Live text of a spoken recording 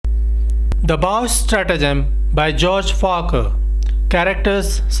The Beaux Stratagem by George Farquhar.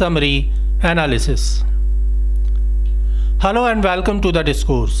 Characters, Summary, Analysis. Hello and welcome to the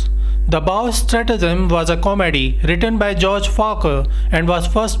Discourse. The Beaux Stratagem was a comedy written by George Farquhar and was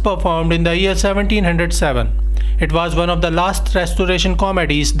first performed in the year 1707. It was one of the last Restoration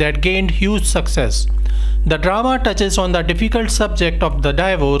comedies that gained huge success. The drama touches on the difficult subject of the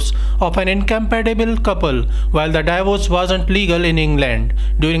divorce of an incompatible couple while the divorce wasn't legal in England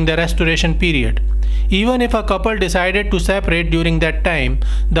during the Restoration period. Even if a couple decided to separate during that time,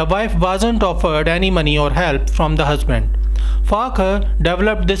 the wife wasn't offered any money or help from the husband. Farquhar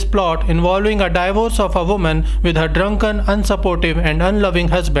developed this plot involving a divorce of a woman with her drunken, unsupportive and unloving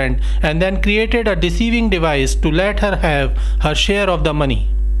husband and then created a deceiving device to let her have her share of the money.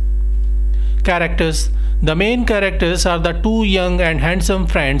 Characters. The main characters are the two young and handsome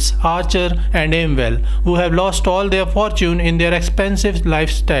friends Archer and Aimwell, who have lost all their fortune in their expensive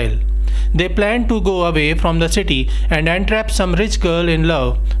lifestyle. They plan to go away from the city and entrap some rich girl in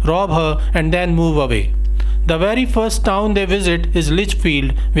love, rob her and then move away. The very first town they visit is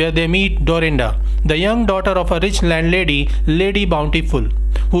Lichfield, where they meet Dorinda, the young daughter of a rich landlady, Lady Bountiful,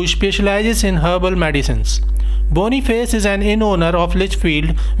 who specializes in herbal medicines. Boniface is an inn owner of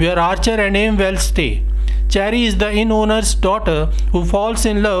Lichfield, where Archer and Aimwell stay. Cherry is the inn owner's daughter who falls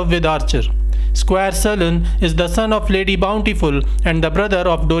in love with Archer. Squire Sullen is the son of Lady Bountiful and the brother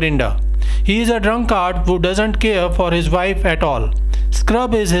of Dorinda. He is a drunkard who doesn't care for his wife at all.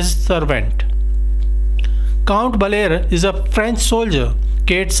 Scrub is his servant. Count Bellair is a French soldier.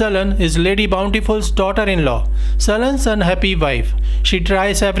 Kate Sullen is Lady Bountiful's daughter-in-law, Sullen's unhappy wife. She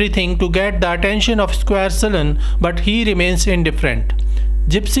tries everything to get the attention of Squire Sullen, but he remains indifferent.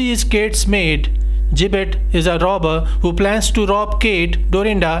 Gipsy is Kate's maid. Gibbet is a robber who plans to rob Kate,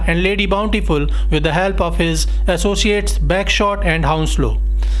 Dorinda and Lady Bountiful with the help of his associates Bagshot and Hounslow.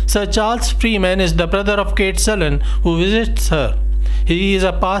 Sir Charles Freeman is the brother of Kate Sullen who visits her. He is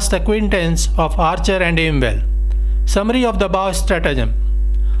a past acquaintance of Archer and Aimwell. Summary of the Beaux Stratagem.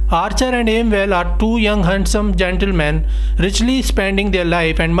 Archer and Aimwell are two young handsome gentlemen richly spending their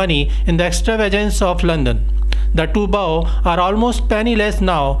life and money in the extravagance of London. The two Beaux are almost penniless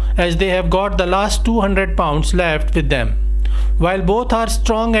now as they have got the last £200 left with them. While both are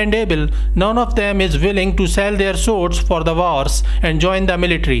strong and able, none of them is willing to sell their swords for the wars and join the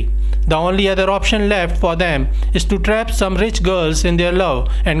military. The only other option left for them is to trap some rich girls in their love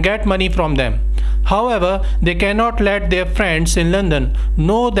and get money from them. However, they cannot let their friends in London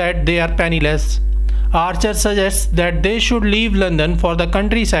know that they are penniless. Archer suggests that they should leave London for the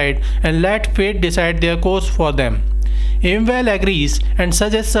countryside and let fate decide their course for them. Aimwell agrees and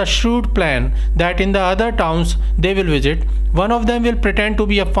suggests a shrewd plan that in the other towns they will visit, one of them will pretend to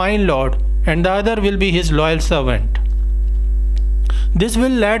be a fine lord and the other will be his loyal servant. This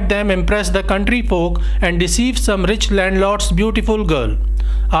will let them impress the country folk and deceive some rich landlord's beautiful girl.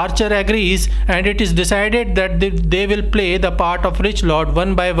 Archer agrees and it is decided that they will play the part of rich lord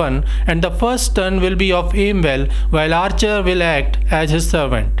one by one and the first turn will be of Aimwell while Archer will act as his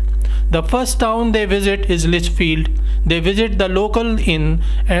servant. The first town they visit is Lichfield. They visit the local inn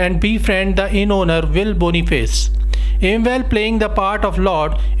and befriend the inn owner Will Boniface. Aimwell, playing the part of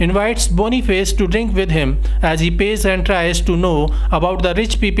Lord, invites Boniface to drink with him as he pays and tries to know about the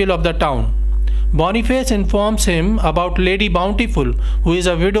rich people of the town. Boniface informs him about Lady Bountiful, who is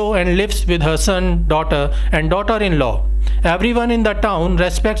a widow and lives with her son, daughter and daughter-in-law. Everyone in the town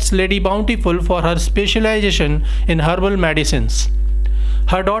respects Lady Bountiful for her specialization in herbal medicines.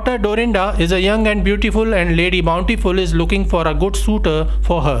 Her daughter Dorinda is a young and beautiful and Lady Bountiful is looking for a good suitor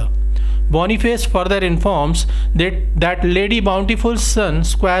for her. Boniface further informs that Lady Bountiful's son,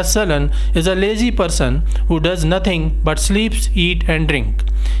 Squire Sullen, is a lazy person who does nothing but sleeps, eat and drink.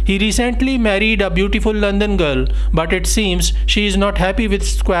 He recently married a beautiful London girl, but it seems she is not happy with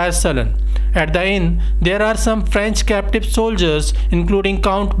Squire Sullen. At the inn, there are some French captive soldiers, including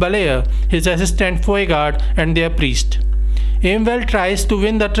Count Bellair, his assistant Foueguard and their priest. Aimwell tries to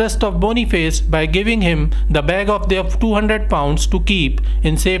win the trust of Boniface by giving him the bag of their £200 to keep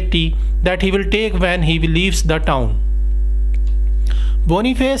in safety that he will take when he leaves the town.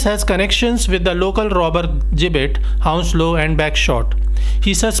 Boniface has connections with the local robber Gibbet, Hounslow and Bagshot.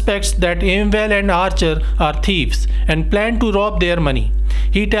 He suspects that Aimwell and Archer are thieves and plan to rob their money.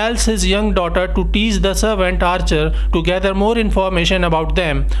 He tells his young daughter to tease the servant Archer to gather more information about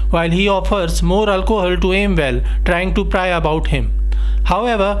them while he offers more alcohol to Aimwell, trying to pry about him.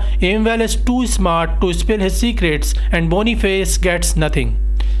 However, Aimwell is too smart to spill his secrets and Boniface gets nothing.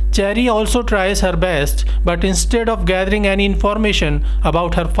 Cherry also tries her best, but instead of gathering any information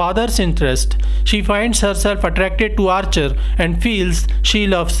about her father's interest, she finds herself attracted to Archer and feels she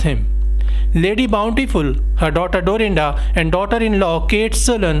loves him. Lady Bountiful, her daughter Dorinda, and daughter-in-law Kate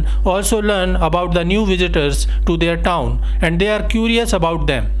Sullen also learn about the new visitors to their town, and they are curious about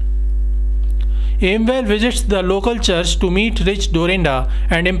them. Aimwell visits the local church to meet rich Dorinda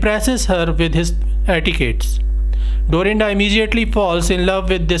and impresses her with his etiquettes. Dorinda immediately falls in love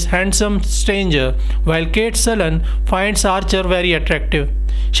with this handsome stranger, while Kate Sullen finds Archer very attractive.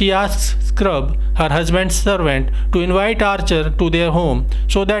 She asks Scrub, her husband's servant, to invite Archer to their home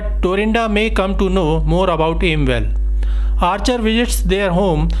so that Dorinda may come to know more about Aimwell. Archer visits their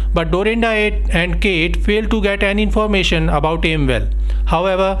home, but Dorinda and Kate fail to get any information about Aimwell.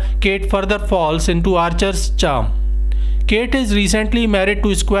 However, Kate further falls into Archer's charm. Kate is recently married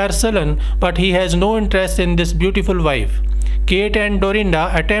to Squire Sullen, but he has no interest in this beautiful wife. Kate and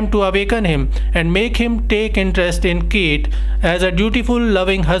Dorinda attempt to awaken him and make him take interest in Kate as a dutiful,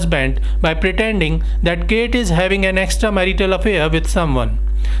 loving husband by pretending that Kate is having an extramarital affair with someone.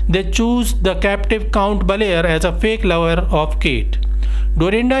 They choose the captive Count Bellair as a fake lover of Kate.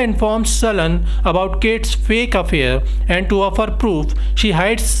 Dorinda informs Sullen about Kate's fake affair, and to offer proof, she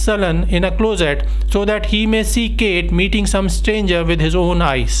hides Sullen in a closet so that he may see Kate meeting some stranger with his own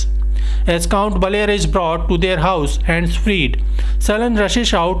eyes. As Count Bellair is brought to their house hands freed, Sullen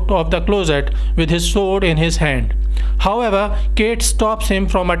rushes out of the closet with his sword in his hand. However, Kate stops him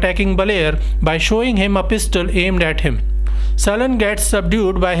from attacking Bellair by showing him a pistol aimed at him. Sullen gets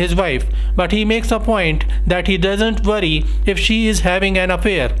subdued by his wife, but he makes a point that he doesn't worry if she is having an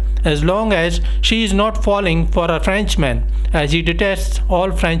affair, as long as she is not falling for a Frenchman, as he detests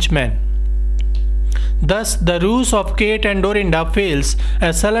all Frenchmen. Thus, the ruse of Kate and Dorinda fails,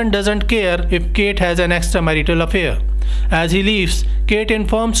 as Sullen doesn't care if Kate has an extramarital affair. As he leaves, Kate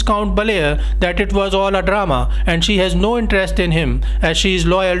informs Count Bellair that it was all a drama and she has no interest in him, as she is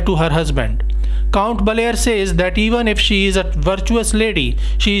loyal to her husband. Count Bellair says that even if she is a virtuous lady,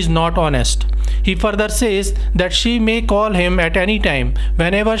 she is not honest. He further says that she may call him at any time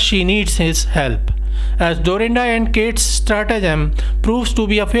whenever she needs his help. As Dorinda and Kate's stratagem proves to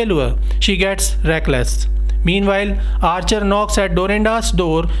be a failure, she gets reckless. Meanwhile, Archer knocks at Dorinda's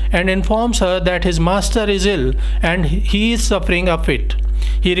door and informs her that his master is ill and he is suffering a fit.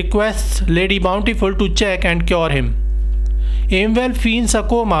 He requests Lady Bountiful to check and cure him. Aimwell feigns a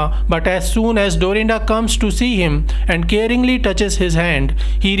coma, but as soon as Dorinda comes to see him and caringly touches his hand,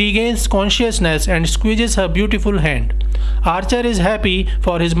 he regains consciousness and squeezes her beautiful hand. Archer is happy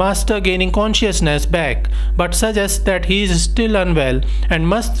for his master gaining consciousness back, but suggests that he is still unwell and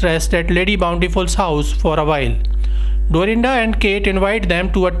must rest at Lady Bountiful's house for a while. Dorinda and Kate invite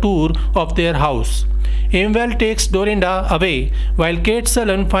them to a tour of their house. Aimwell takes Dorinda away, while Kate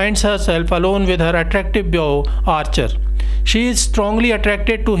Sullen finds herself alone with her attractive beau, Archer. She is strongly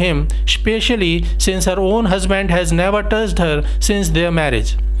attracted to him, especially since her own husband has never touched her since their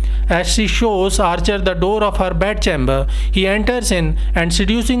marriage. As she shows Archer the door of her bedchamber, he enters in and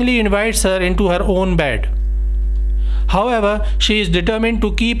seducingly invites her into her own bed. However, she is determined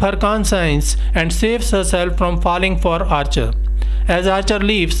to keep her conscience and saves herself from falling for Archer. As Archer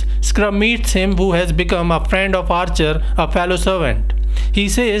leaves, Scrub meets him, who has become a friend of Archer, a fellow servant. He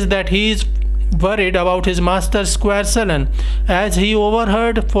says that he is worried about his master Squire Sullen, as he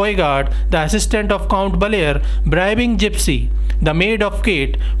overheard Foigard, the assistant of Count Bellair, bribing Gipsy, the maid of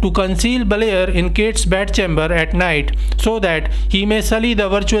Kate, to conceal Bellair in Kate's bedchamber at night so that he may sully the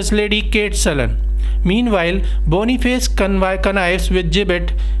virtuous lady Kate Sullen. Meanwhile, Boniface connives with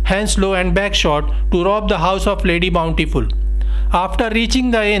Gibbet, Hounslow and Bagshot to rob the house of Lady Bountiful. After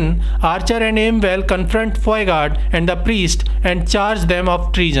reaching the inn, Archer and Aimwell confront Foigard and the priest and charge them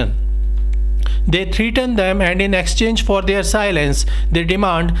of treason. They threaten them, and in exchange for their silence, they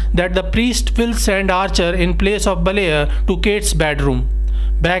demand that the priest will send Archer in place of Bellair to Kate's bedroom.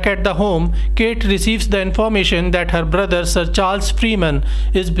 Back at the home, Kate receives the information that her brother Sir Charles Freeman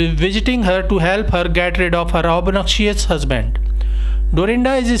is visiting her to help her get rid of her obnoxious husband.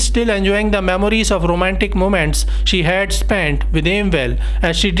 Dorinda is still enjoying the memories of romantic moments she had spent with Aimwell,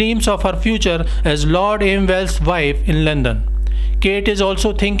 as she dreams of her future as Lord Aimwell's wife in London. Kate is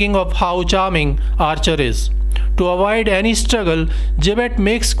also thinking of how charming Archer is. To avoid any struggle, Gibbet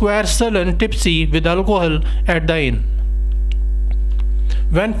makes Squire Sullen tipsy with alcohol at the inn.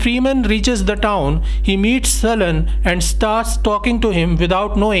 When Freeman reaches the town, he meets Sullen and starts talking to him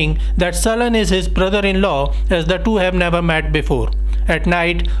without knowing that Sullen is his brother-in-law, as the two have never met before. At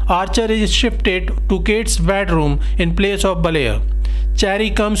night, Archer is shifted to Kate's bedroom in place of Bellair.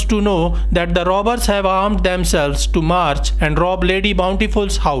 Cherry comes to know that the robbers have armed themselves to march and rob Lady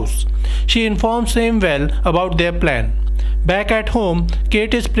Bountiful's house. She informs Aimwell about their plan. Back at home,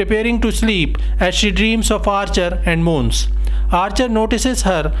 Kate is preparing to sleep as she dreams of Archer and moans. Archer notices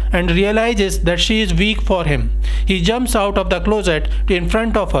her and realizes that she is weak for him. He jumps out of the closet in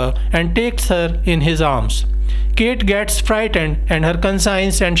front of her and takes her in his arms. Kate gets frightened and her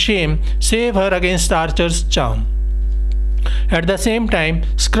conscience and shame save her against Archer's charm. At the same time,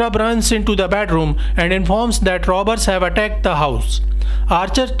 Scrub runs into the bedroom and informs that robbers have attacked the house.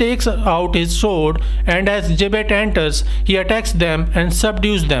 Archer takes out his sword and as Gibbet enters, he attacks them and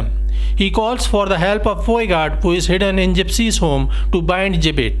subdues them. He calls for the help of Foigard, who is hidden in Gipsy's home, to bind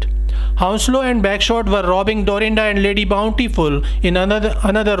Gibbet. Hounslow and Bagshot were robbing Dorinda and Lady Bountiful in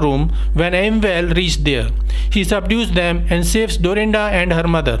another room when Aimwell reached there. He subdues them and saves Dorinda and her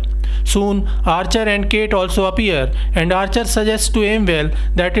mother. Soon, Archer and Kate also appear, and Archer suggests to Aimwell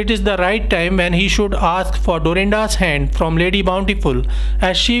that it is the right time when he should ask for Dorinda's hand from Lady Bountiful,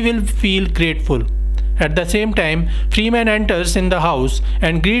 as she will feel grateful. At the same time, Freeman enters in the house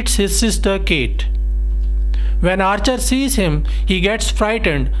and greets his sister Kate. When Archer sees him, he gets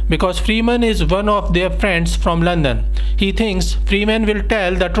frightened because Freeman is one of their friends from London. He thinks Freeman will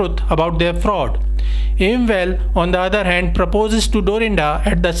tell the truth about their fraud. Aimwell, on the other hand, proposes to Dorinda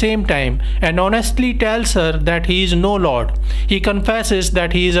at the same time and honestly tells her that he is no lord. He confesses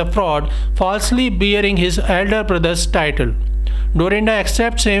that he is a fraud, falsely bearing his elder brother's title. Dorinda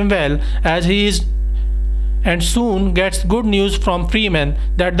accepts Aimwell as he is and soon gets good news from Freeman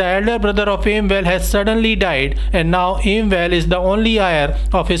that the elder brother of Aimwell has suddenly died and now Aimwell is the only heir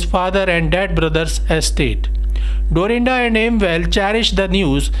of his father and dead brother's estate. Dorinda and Aimwell cherish the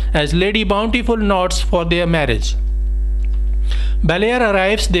news as Lady Bountiful nods for their marriage. Bellair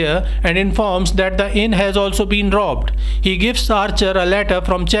arrives there and informs that the inn has also been robbed. He gives Archer a letter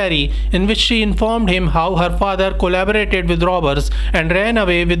from Cherry in which she informed him how her father collaborated with robbers and ran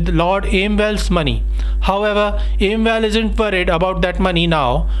away with Lord Aimwell's money. However, Aimwell isn't worried about that money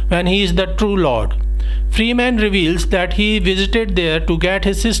now when he is the true lord. Freeman reveals that he visited there to get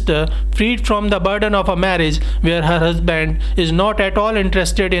his sister freed from the burden of a marriage where her husband is not at all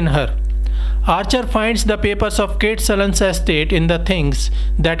interested in her. Archer finds the papers of Kate Sullen's estate in the things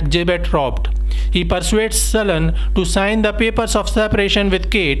that Gibbet robbed. He persuades Sullen to sign the papers of separation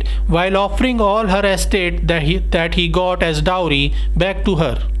with Kate while offering all her estate that he got as dowry back to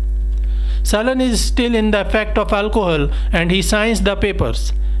her. Sullen is still in the effect of alcohol and he signs the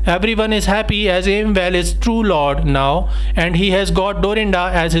papers. Everyone is happy as Aimwell is true lord now and he has got Dorinda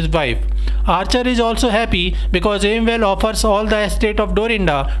as his wife. Archer is also happy because Aimwell offers all the estate of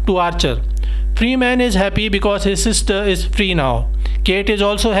Dorinda to Archer. Freeman is happy because his sister is free now. Kate is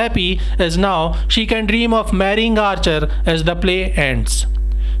also happy as now she can dream of marrying Archer as the play ends.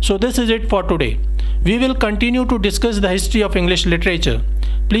 So this is it for today. We will continue to discuss the history of English literature.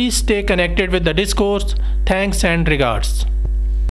 Please stay connected with the discourse. Thanks and regards.